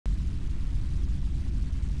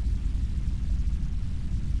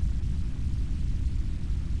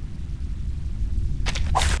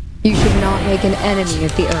You should not make an enemy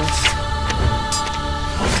of the earth.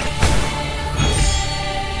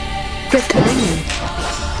 Good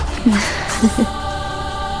timing.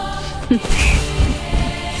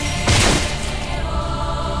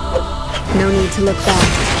 No need to look back.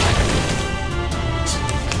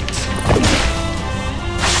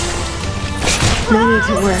 No need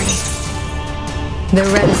to worry. The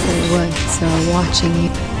reticent woods are watching you.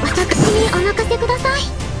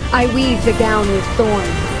 I weave the gown with thorns.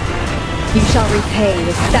 You shall repay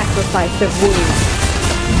the sacrifice of wounds.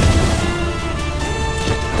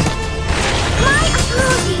 My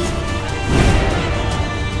apologies.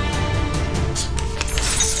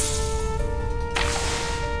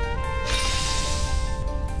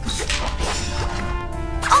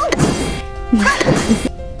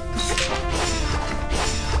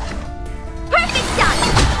 Perfect shot.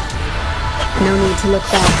 No need to look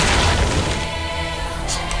back.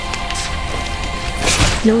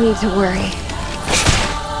 No need to worry.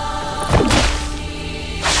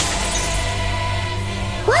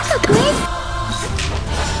 What a great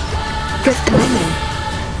Good timing.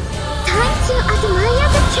 time to admire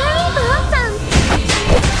the cherry blossom.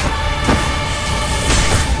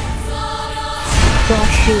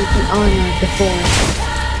 Frost dews in honor of the forest.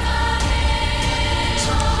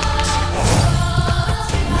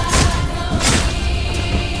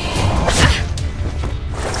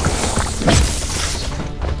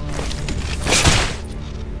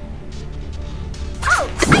 Oh,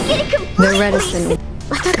 I get it completely. The reticent.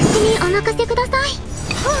 私にお任せください。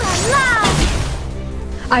ほら。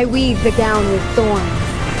I weave the gown with thorns.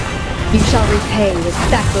 You shall repay the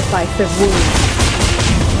sacrifice of wounds.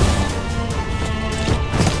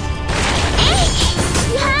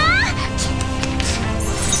 いやー。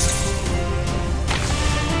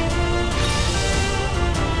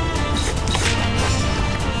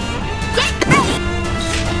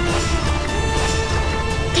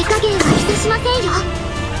手加減はいたしませんよ。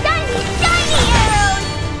Shiny arrows!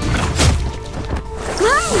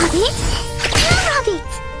 One rabbit, two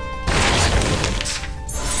rabbits.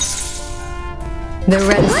 The What a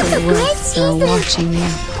reticent great woods are season. watching you.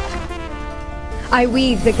 I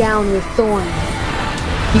weave the gown with thorns.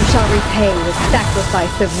 You shall repay the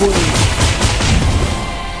sacrifice of wounds.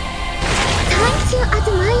 Time to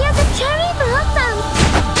admire the cherry blossom.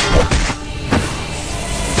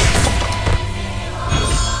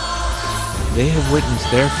 They have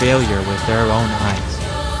witnessed their failure with their own eyes.